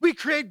me. We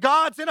create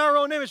gods in our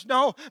own image.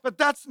 No, but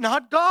that's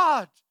not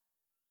God.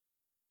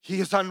 He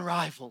is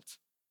unrivaled.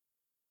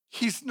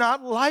 He's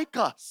not like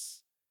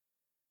us.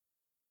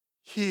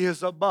 He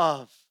is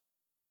above.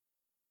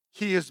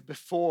 He is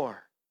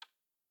before.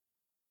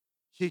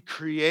 He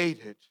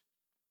created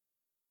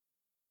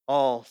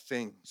all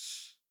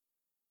things.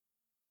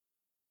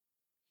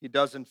 He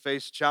doesn't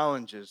face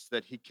challenges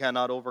that he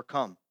cannot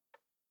overcome.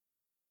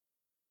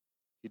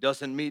 He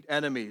doesn't meet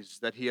enemies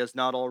that he has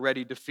not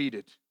already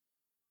defeated.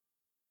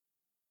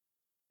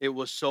 It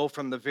was so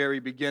from the very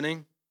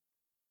beginning,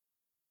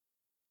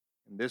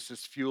 and this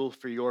is fuel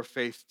for your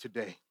faith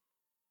today.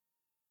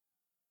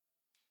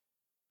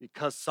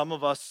 Because some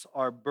of us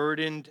are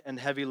burdened and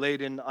heavy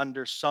laden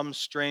under some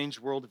strange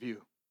worldview.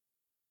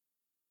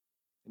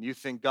 And you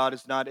think God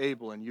is not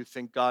able, and you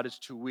think God is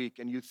too weak,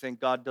 and you think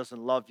God doesn't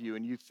love you,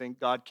 and you think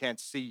God can't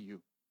see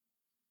you.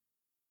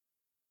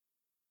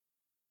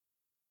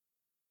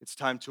 It's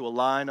time to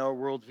align our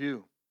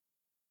worldview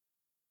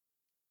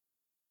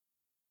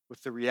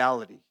with the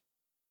reality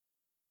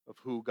of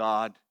who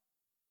God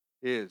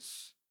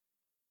is.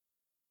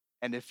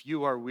 And if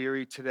you are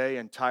weary today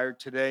and tired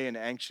today and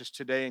anxious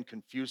today and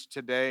confused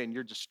today and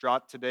you're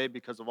distraught today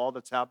because of all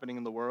that's happening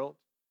in the world,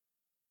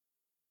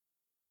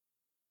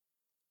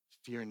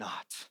 fear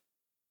not.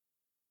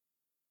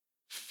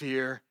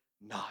 Fear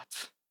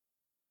not.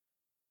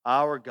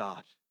 Our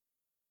God,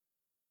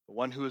 the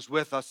one who is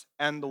with us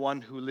and the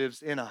one who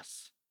lives in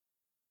us,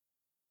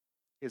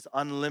 is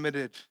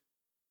unlimited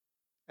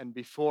and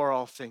before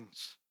all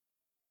things.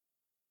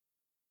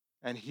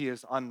 And he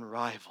is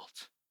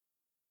unrivaled,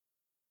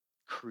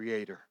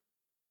 creator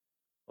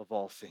of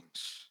all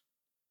things.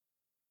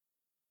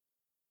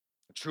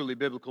 A truly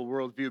biblical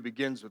worldview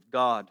begins with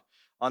God,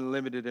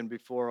 unlimited and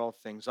before all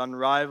things,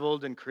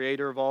 unrivaled and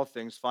creator of all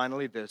things.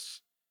 Finally,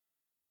 this.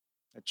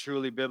 A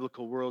truly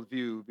biblical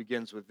worldview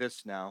begins with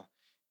this now: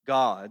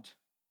 God,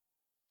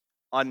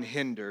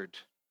 unhindered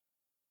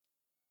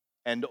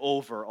and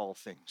over all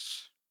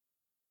things.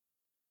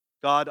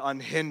 God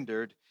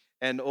unhindered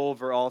and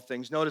over all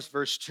things. Notice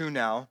verse 2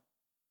 now.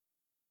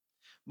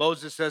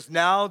 Moses says,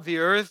 now the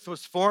earth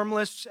was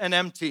formless and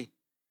empty.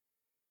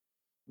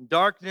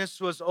 Darkness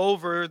was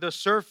over the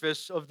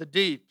surface of the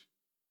deep.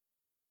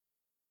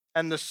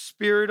 And the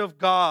Spirit of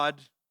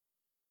God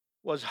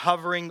was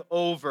hovering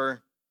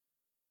over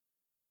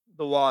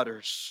the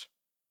waters.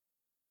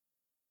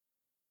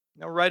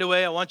 Now, right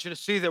away, I want you to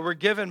see that we're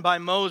given by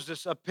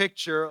Moses a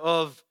picture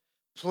of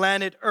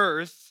planet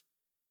Earth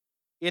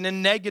in a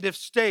negative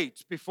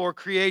state before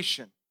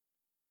creation.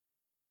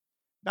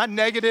 Not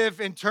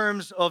negative in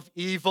terms of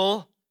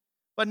evil,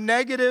 but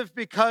negative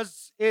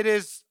because it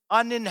is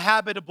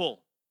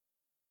uninhabitable.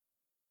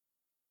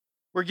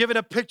 We're given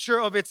a picture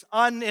of its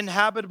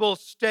uninhabitable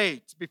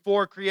state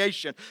before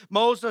creation.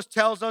 Moses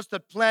tells us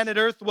that planet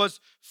Earth was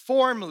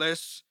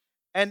formless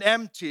and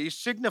empty,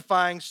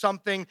 signifying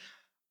something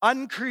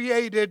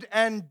uncreated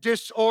and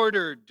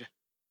disordered.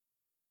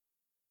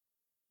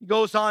 He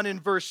goes on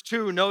in verse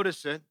 2,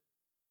 notice it.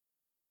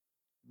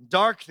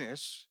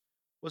 Darkness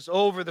was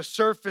over the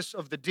surface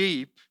of the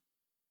deep,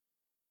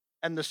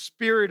 and the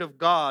Spirit of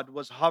God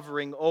was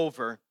hovering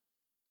over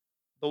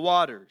the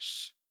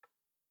waters.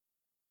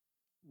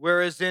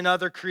 Whereas in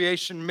other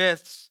creation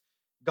myths,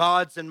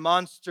 gods and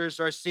monsters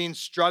are seen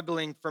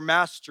struggling for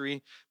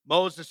mastery,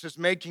 Moses is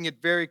making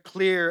it very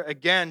clear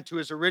again to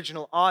his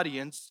original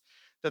audience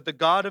that the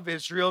God of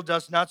Israel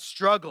does not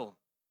struggle.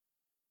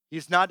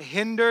 He's not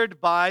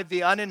hindered by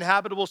the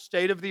uninhabitable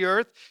state of the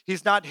earth.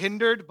 He's not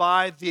hindered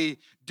by the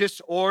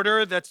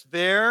disorder that's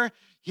there.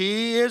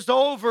 He is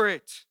over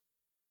it.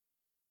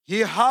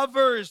 He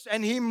hovers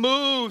and he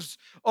moves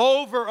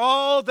over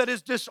all that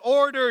is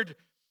disordered,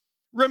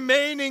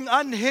 remaining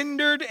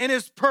unhindered in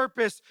his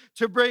purpose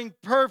to bring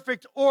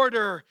perfect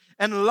order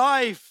and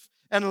life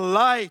and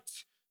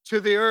light to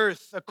the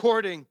earth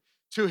according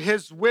to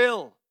his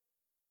will.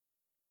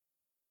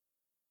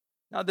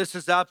 Now, this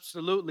is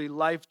absolutely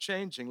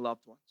life-changing,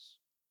 loved ones.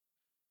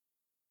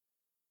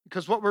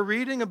 Because what we're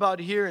reading about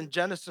here in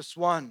Genesis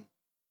 1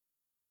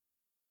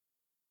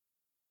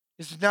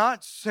 is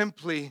not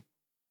simply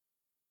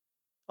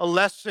a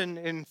lesson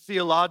in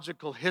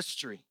theological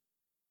history.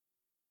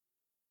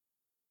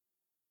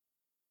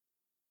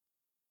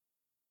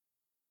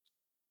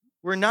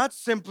 We're not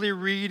simply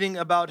reading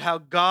about how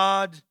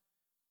God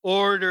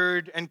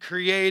ordered and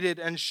created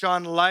and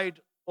shone light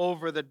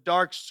over the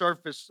dark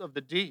surface of the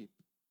deep.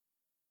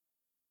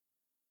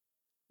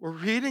 We're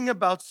reading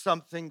about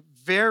something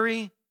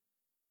very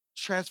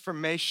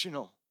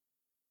transformational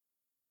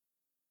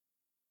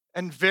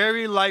and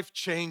very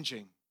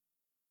life-changing,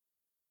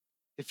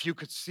 if you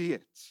could see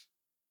it.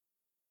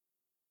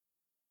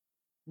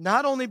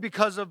 Not only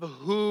because of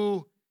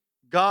who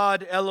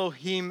God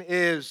Elohim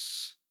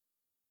is,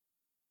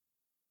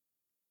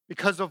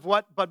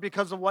 but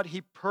because of what he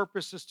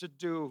purposes to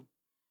do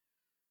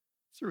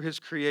through his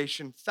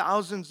creation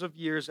thousands of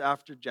years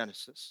after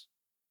Genesis.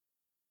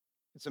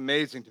 It's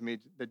amazing to me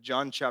that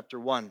John chapter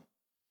 1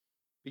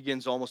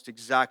 begins almost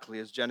exactly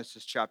as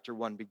Genesis chapter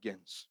 1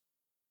 begins.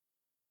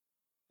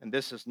 And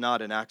this is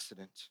not an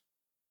accident.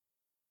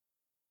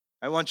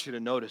 I want you to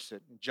notice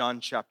it in John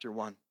chapter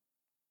 1.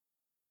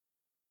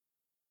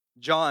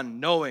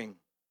 John, knowing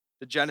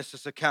the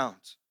Genesis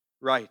account,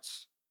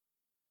 writes,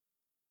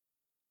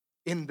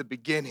 "In the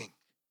beginning."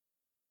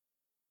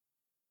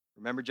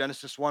 Remember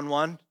Genesis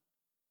 1:1?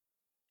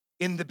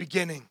 In the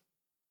beginning.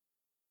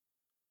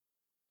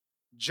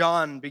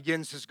 John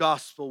begins his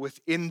gospel with,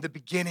 "In the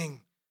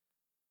beginning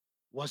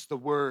was the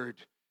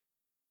Word."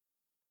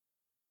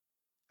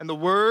 And the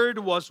Word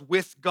was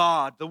with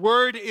God. The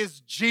Word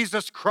is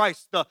Jesus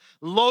Christ, the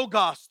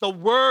Logos, the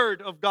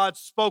Word of God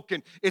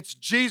spoken. It's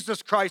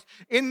Jesus Christ.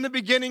 In the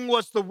beginning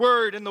was the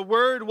Word, and the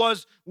Word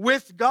was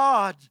with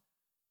God.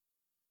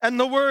 And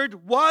the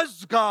Word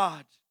was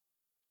God.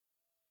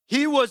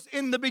 He was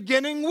in the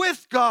beginning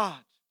with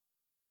God.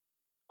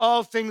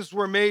 All things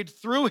were made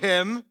through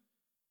him,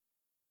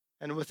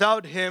 and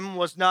without him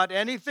was not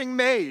anything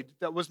made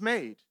that was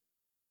made.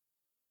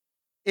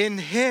 In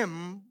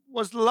him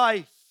was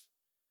life,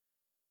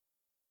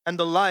 and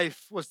the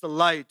life was the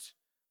light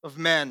of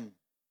men.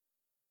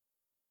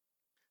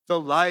 The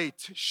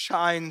light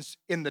shines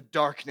in the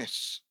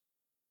darkness,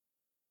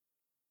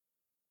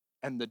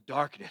 and the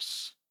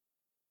darkness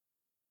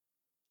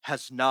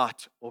has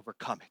not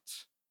overcome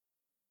it.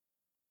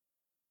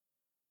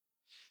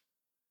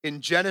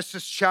 In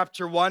Genesis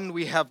chapter 1,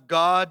 we have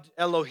God,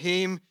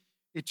 Elohim,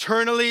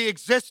 eternally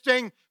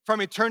existing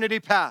from eternity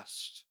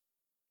past.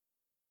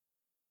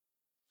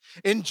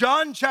 In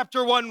John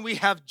chapter 1, we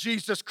have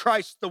Jesus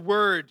Christ, the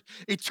Word,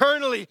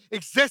 eternally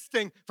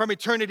existing from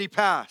eternity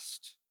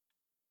past.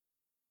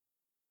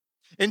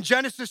 In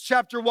Genesis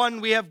chapter 1,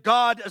 we have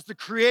God as the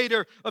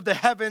creator of the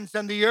heavens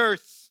and the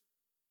earth.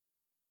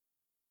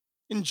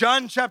 In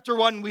John chapter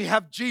 1, we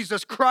have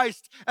Jesus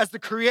Christ as the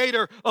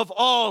creator of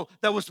all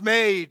that was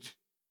made.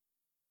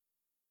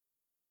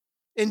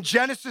 In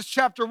Genesis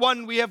chapter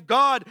 1, we have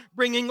God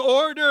bringing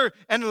order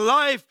and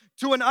life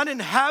to an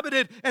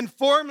uninhabited and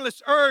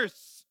formless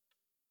earth.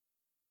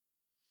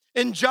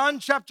 In John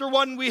chapter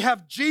 1, we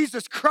have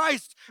Jesus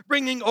Christ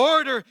bringing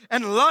order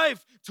and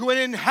life to an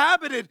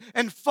inhabited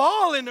and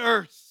fallen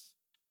earth.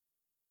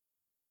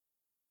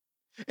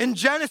 In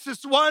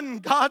Genesis 1,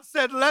 God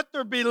said, "Let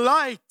there be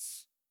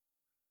light."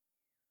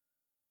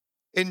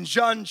 In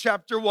John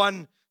chapter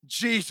 1,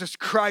 Jesus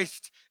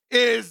Christ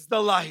is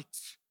the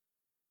light,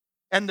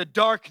 and the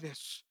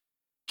darkness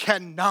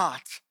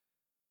cannot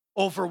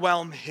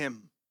overwhelm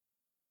him.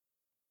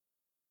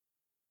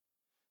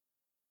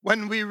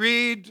 When we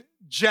read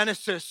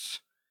Genesis,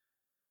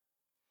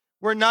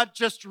 we're not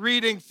just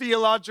reading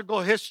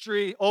theological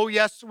history. Oh,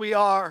 yes, we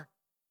are.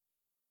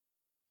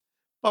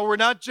 But we're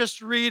not just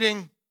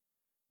reading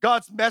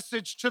God's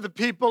message to the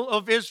people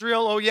of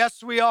Israel. Oh,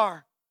 yes, we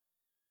are.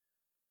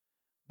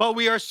 But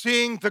we are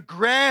seeing the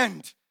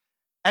grand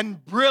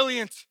and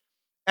brilliant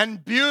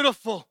and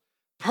beautiful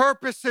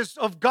purposes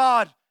of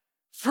God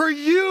for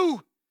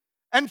you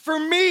and for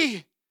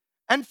me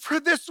and for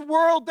this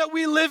world that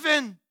we live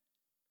in,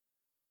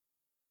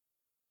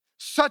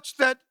 such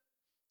that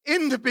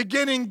In the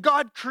beginning,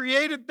 God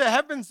created the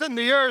heavens and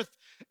the earth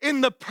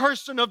in the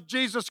person of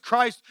Jesus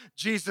Christ.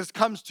 Jesus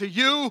comes to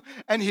you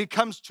and he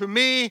comes to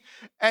me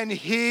and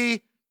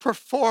he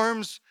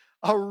performs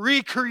a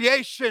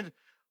recreation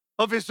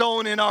of his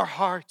own in our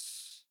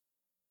hearts.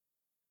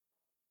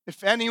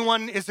 If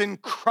anyone is in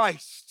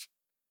Christ,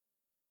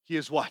 he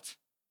is what?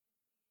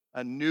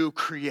 A new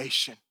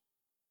creation.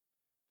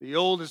 The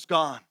old is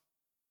gone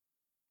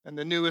and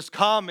the new has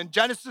come. In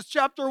Genesis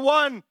chapter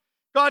 1,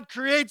 God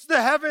creates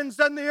the heavens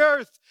and the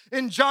earth.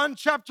 In John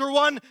chapter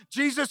 1,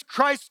 Jesus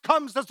Christ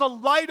comes as the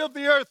light of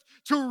the earth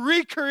to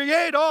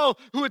recreate all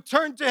who would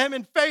turn to him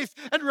in faith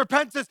and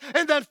repentance.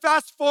 And then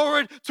fast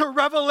forward to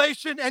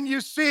Revelation and you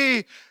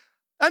see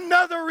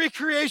another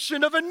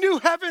recreation of a new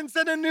heavens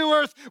and a new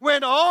earth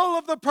when all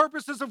of the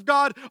purposes of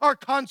God are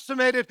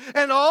consummated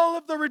and all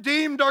of the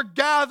redeemed are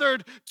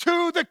gathered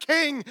to the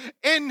King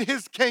in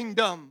his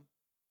kingdom.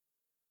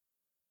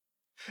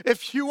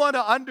 If you want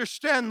to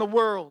understand the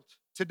world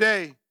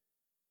today,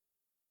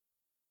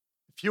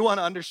 if you want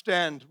to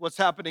understand what's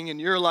happening in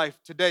your life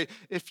today,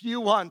 if you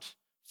want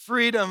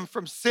freedom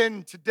from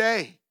sin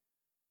today,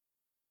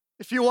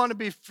 if you want to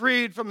be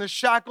freed from the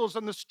shackles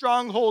and the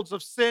strongholds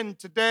of sin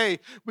today,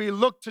 we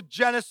look to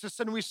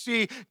Genesis and we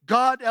see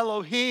God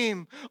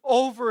Elohim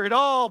over it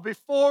all,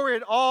 before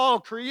it all,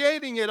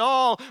 creating it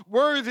all,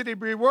 worthy to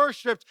be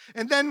worshiped.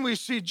 And then we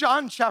see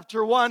John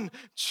chapter 1,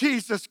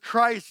 Jesus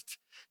Christ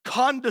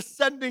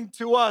condescending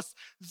to us.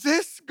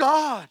 This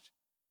God,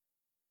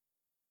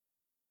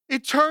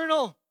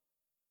 eternal,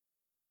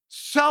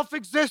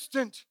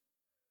 self-existent,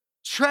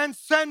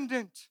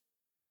 transcendent,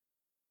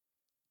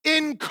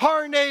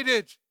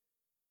 incarnated,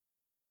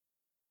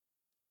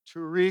 to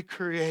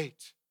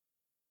recreate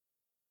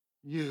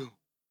you.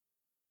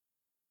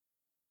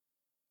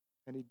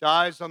 And he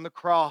dies on the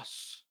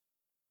cross.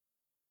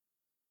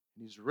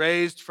 And he's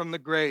raised from the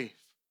grave.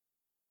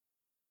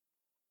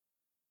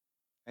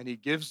 And he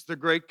gives the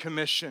Great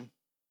Commission.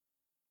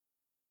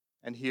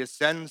 And he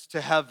ascends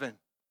to heaven.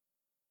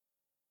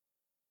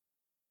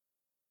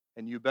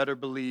 And you better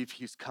believe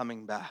he's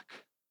coming back.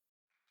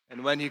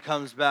 And when he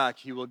comes back,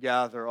 he will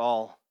gather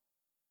all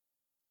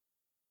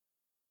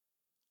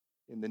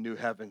in the new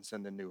heavens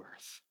and the new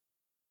earth.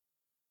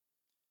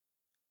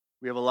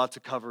 We have a lot to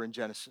cover in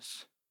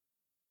Genesis.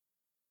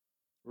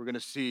 We're going to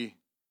see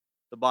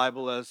the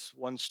Bible as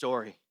one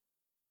story.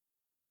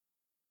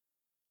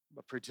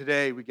 But for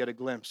today, we get a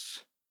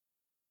glimpse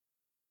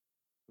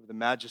of the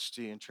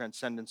majesty and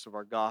transcendence of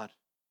our God.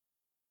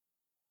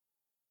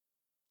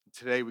 And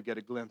today, we get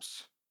a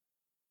glimpse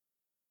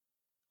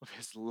of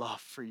his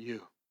love for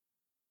you.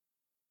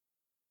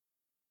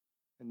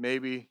 And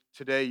maybe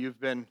today you've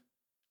been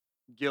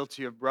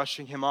guilty of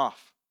brushing him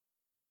off.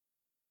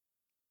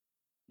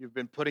 You've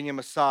been putting him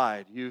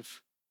aside.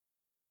 You've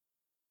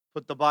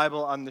put the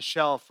Bible on the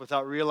shelf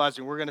without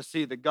realizing we're going to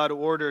see that God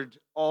ordered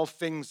all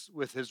things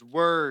with his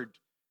word.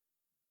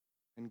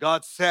 And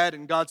God said,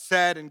 and God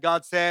said, and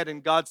God said,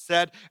 and God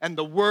said, and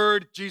the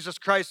word, Jesus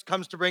Christ,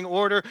 comes to bring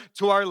order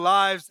to our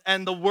lives,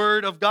 and the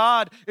word of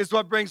God is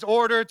what brings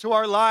order to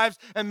our lives.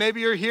 And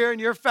maybe you're here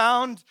and you're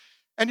found,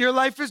 and your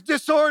life is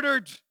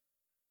disordered.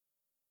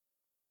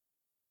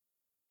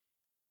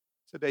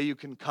 Today you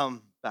can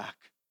come back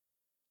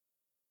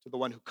to the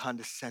one who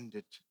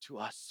condescended to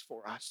us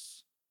for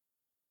us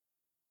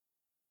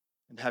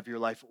and have your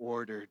life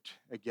ordered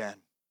again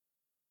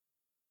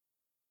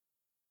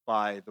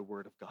by the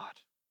word of God.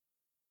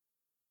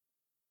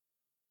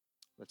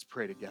 Let's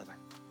pray together.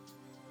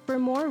 For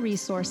more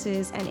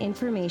resources and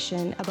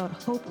information about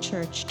Hope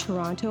Church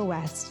Toronto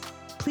West,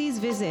 please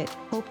visit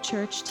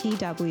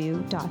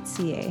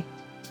hopechurchtw.ca.